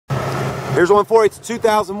Here's one for you. It's a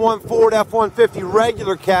 2001 Ford F-150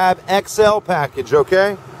 regular cab XL package,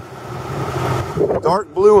 okay?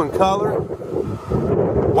 Dark blue in color.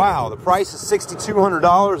 Wow, the price is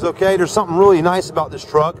 $6,200, okay? There's something really nice about this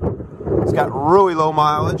truck. It's got really low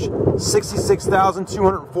mileage,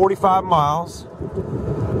 66,245 miles,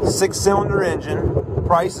 6-cylinder engine,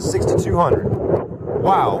 price is $6,200.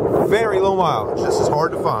 Wow, very low mileage. This is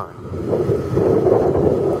hard to find.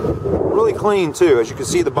 Really clean too. As you can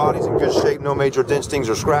see, the body's in good shape, no major dents, stings,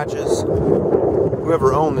 or scratches.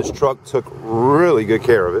 Whoever owned this truck took really good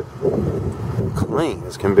care of it. Clean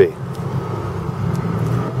as can be.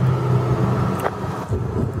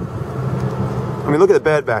 I mean, look at the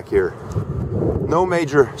bed back here. No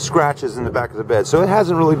major scratches in the back of the bed, so it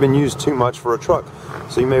hasn't really been used too much for a truck.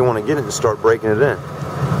 So you may want to get it and start breaking it in.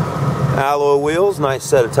 Alloy wheels, nice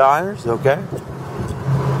set of tires, okay.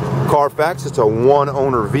 Carfax, it's a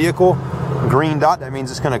one-owner vehicle. Green dot, that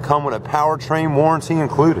means it's going to come with a powertrain warranty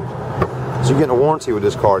included. So you're getting a warranty with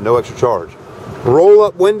this car, no extra charge.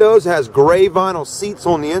 Roll-up windows, has gray vinyl seats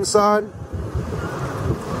on the inside.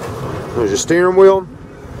 There's your steering wheel.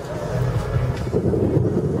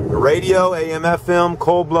 The radio, AM, FM,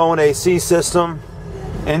 cold-blowing AC system.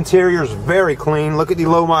 Interior's very clean. Look at the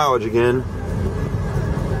low mileage again.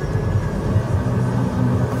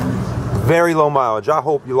 Very low mileage. I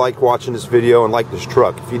hope you like watching this video and like this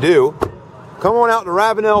truck. If you do, come on out to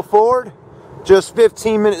Ravenel Ford, just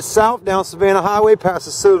 15 minutes south down Savannah Highway past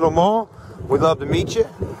the Citadel Mall. We'd love to meet you.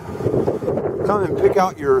 Come and pick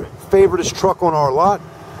out your favoriteest truck on our lot,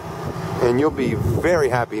 and you'll be very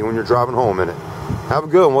happy when you're driving home in it. Have a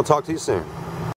good one. We'll talk to you soon.